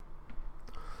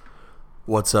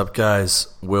What's up, guys?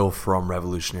 Will from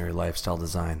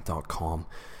RevolutionaryLifestyleDesign.com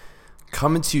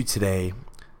coming to you today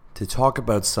to talk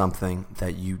about something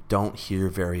that you don't hear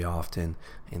very often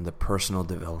in the personal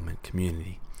development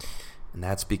community. And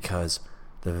that's because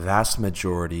the vast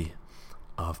majority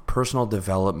of personal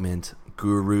development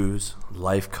gurus,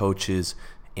 life coaches,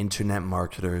 internet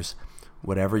marketers,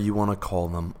 whatever you want to call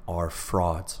them, are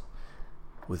frauds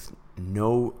with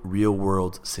no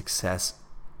real-world success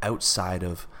outside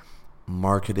of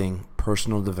marketing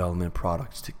personal development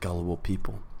products to gullible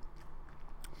people.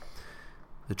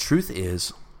 The truth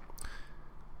is,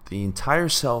 the entire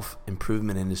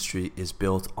self-improvement industry is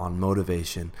built on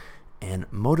motivation, and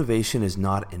motivation is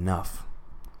not enough.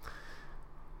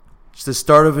 It's the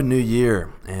start of a new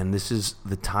year, and this is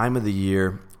the time of the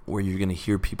year where you're going to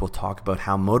hear people talk about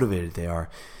how motivated they are.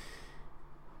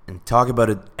 And talk about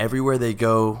it everywhere they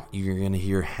go. You're going to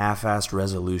hear half-assed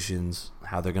resolutions,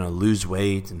 how they're going to lose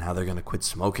weight and how they're going to quit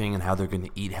smoking and how they're going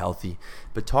to eat healthy.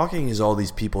 But talking is all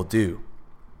these people do.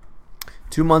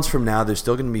 2 months from now, they're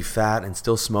still going to be fat and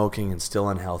still smoking and still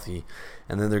unhealthy.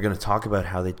 And then they're going to talk about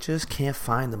how they just can't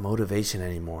find the motivation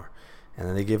anymore. And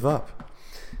then they give up.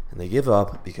 And they give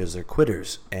up because they're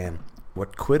quitters. And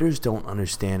what quitters don't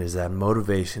understand is that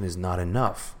motivation is not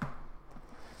enough.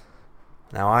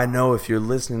 Now, I know if you're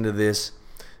listening to this,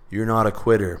 you're not a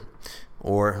quitter,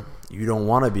 or you don't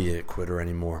want to be a quitter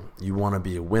anymore. You want to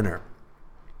be a winner.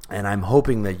 And I'm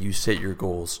hoping that you set your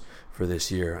goals for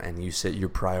this year, and you set your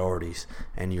priorities,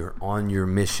 and you're on your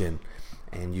mission,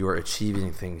 and you're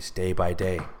achieving things day by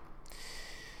day.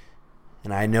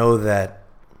 And I know that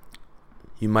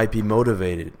you might be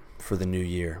motivated for the new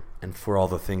year and for all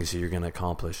the things that you're going to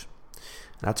accomplish.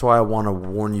 And that's why I want to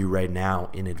warn you right now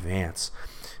in advance.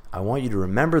 I want you to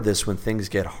remember this when things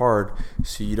get hard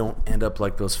so you don't end up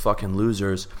like those fucking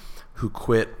losers who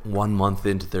quit 1 month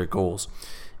into their goals.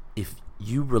 If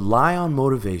you rely on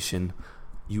motivation,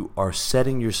 you are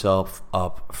setting yourself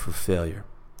up for failure.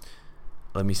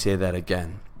 Let me say that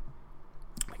again,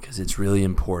 because it's really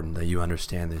important that you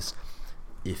understand this.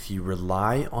 If you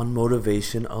rely on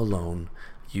motivation alone,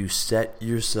 you set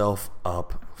yourself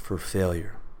up for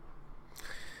failure.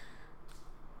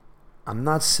 I'm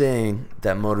not saying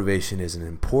that motivation isn't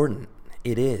important.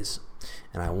 It is.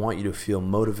 And I want you to feel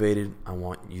motivated. I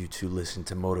want you to listen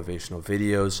to motivational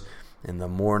videos in the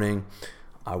morning.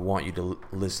 I want you to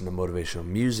listen to motivational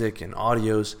music and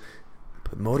audios.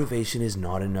 But motivation is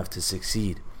not enough to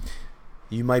succeed.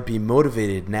 You might be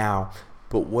motivated now,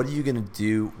 but what are you going to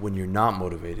do when you're not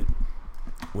motivated?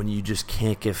 When you just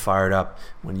can't get fired up,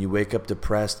 when you wake up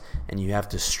depressed and you have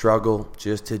to struggle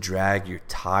just to drag your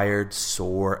tired,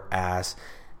 sore ass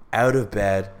out of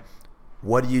bed,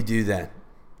 what do you do then?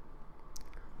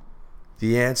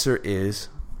 The answer is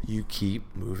you keep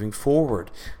moving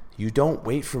forward. You don't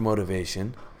wait for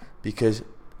motivation because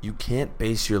you can't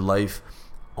base your life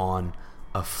on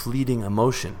a fleeting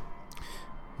emotion.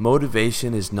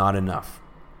 Motivation is not enough.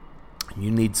 You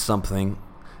need something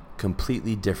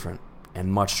completely different and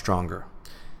much stronger.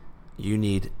 You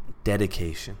need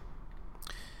dedication.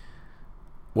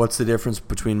 What's the difference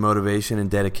between motivation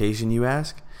and dedication, you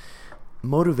ask?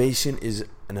 Motivation is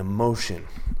an emotion,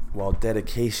 while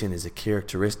dedication is a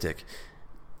characteristic.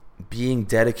 Being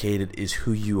dedicated is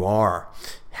who you are.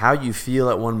 How you feel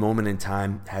at one moment in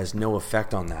time has no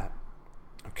effect on that.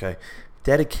 Okay?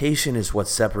 Dedication is what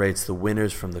separates the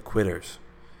winners from the quitters.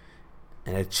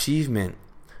 And achievement,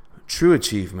 true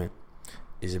achievement,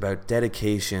 is about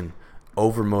dedication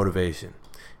over motivation.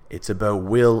 It's about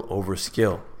will over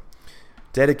skill.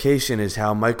 Dedication is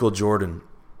how Michael Jordan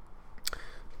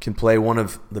can play one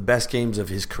of the best games of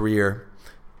his career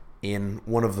in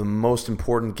one of the most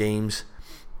important games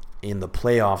in the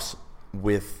playoffs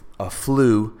with a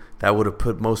flu that would have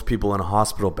put most people in a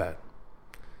hospital bed.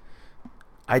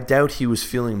 I doubt he was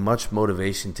feeling much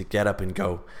motivation to get up and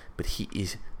go, but he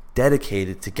is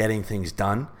dedicated to getting things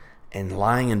done. And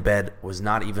lying in bed was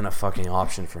not even a fucking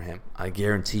option for him. I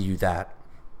guarantee you that.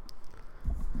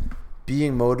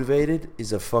 Being motivated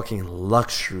is a fucking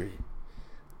luxury.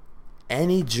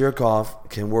 Any jerk off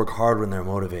can work hard when they're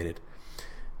motivated.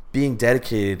 Being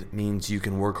dedicated means you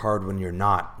can work hard when you're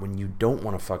not, when you don't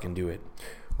want to fucking do it.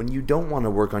 When you don't want to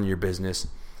work on your business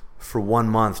for 1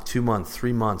 month, 2 months,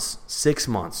 3 months, 6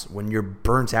 months, when you're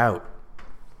burnt out,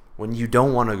 when you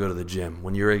don't want to go to the gym,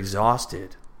 when you're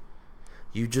exhausted.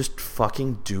 You just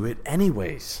fucking do it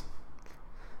anyways.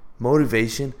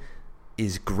 Motivation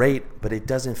is great, but it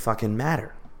doesn't fucking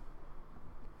matter.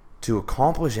 To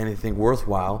accomplish anything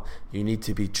worthwhile, you need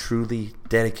to be truly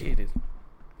dedicated.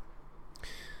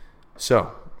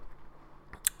 So,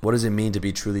 what does it mean to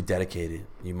be truly dedicated,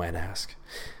 you might ask?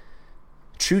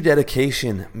 True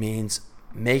dedication means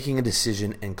making a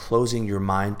decision and closing your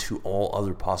mind to all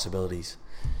other possibilities.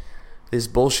 This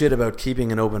bullshit about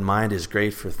keeping an open mind is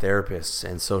great for therapists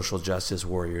and social justice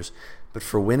warriors, but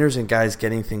for winners and guys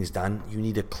getting things done, you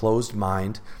need a closed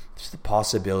mind to the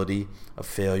possibility of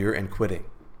failure and quitting.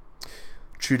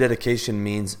 True dedication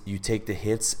means you take the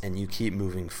hits and you keep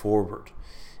moving forward.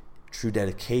 True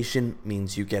dedication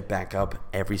means you get back up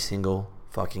every single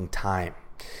fucking time.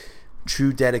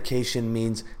 True dedication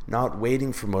means not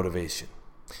waiting for motivation.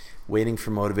 Waiting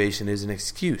for motivation is an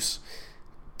excuse.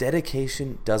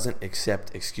 Dedication doesn't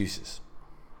accept excuses.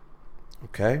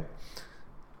 Okay?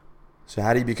 So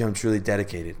how do you become truly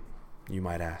dedicated, you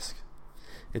might ask?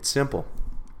 It's simple.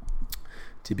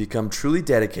 To become truly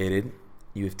dedicated,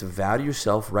 you have to vow to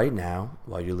yourself right now,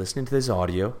 while you're listening to this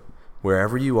audio,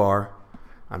 wherever you are,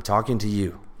 I'm talking to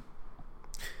you.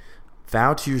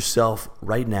 Vow to yourself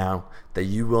right now that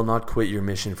you will not quit your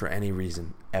mission for any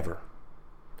reason, ever.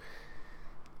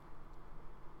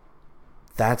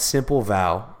 That simple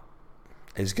vow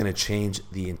is going to change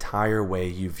the entire way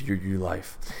you view your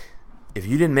life. If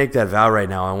you didn't make that vow right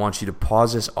now, I want you to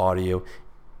pause this audio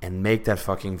and make that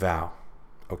fucking vow.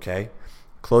 Okay?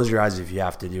 Close your eyes if you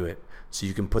have to do it so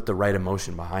you can put the right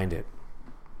emotion behind it.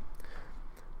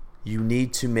 You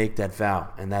need to make that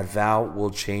vow, and that vow will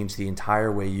change the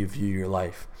entire way you view your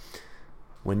life.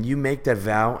 When you make that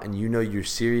vow and you know you're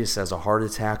serious as a heart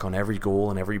attack on every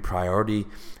goal and every priority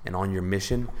and on your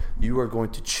mission, you are going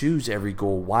to choose every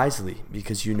goal wisely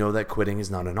because you know that quitting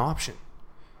is not an option.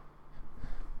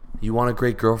 You want a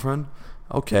great girlfriend?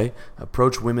 Okay,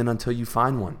 approach women until you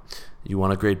find one. You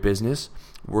want a great business?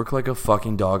 Work like a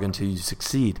fucking dog until you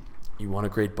succeed. You want a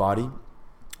great body?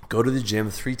 Go to the gym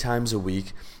 3 times a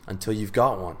week until you've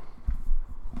got one.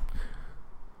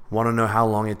 Want to know how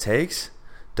long it takes?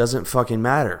 Doesn't fucking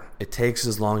matter. It takes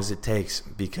as long as it takes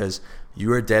because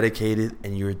you are dedicated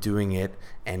and you're doing it,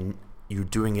 and you're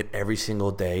doing it every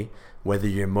single day, whether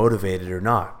you're motivated or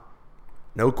not.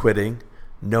 No quitting,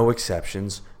 no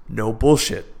exceptions, no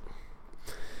bullshit.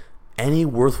 Any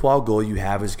worthwhile goal you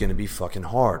have is going to be fucking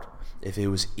hard. If it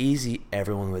was easy,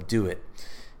 everyone would do it.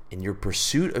 In your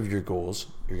pursuit of your goals,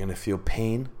 you're going to feel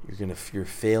pain, you're going to fear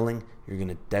failing, you're going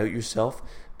to doubt yourself,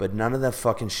 but none of that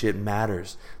fucking shit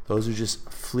matters. Those are just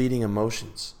fleeting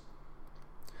emotions.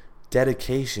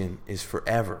 Dedication is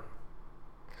forever.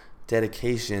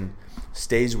 Dedication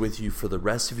stays with you for the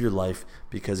rest of your life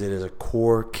because it is a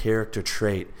core character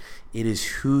trait. It is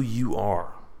who you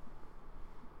are.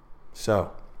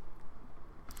 So,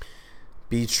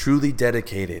 be truly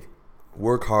dedicated,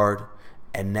 work hard,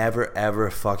 and never ever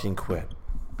fucking quit.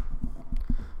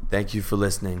 Thank you for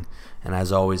listening, and as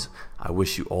always, I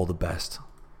wish you all the best.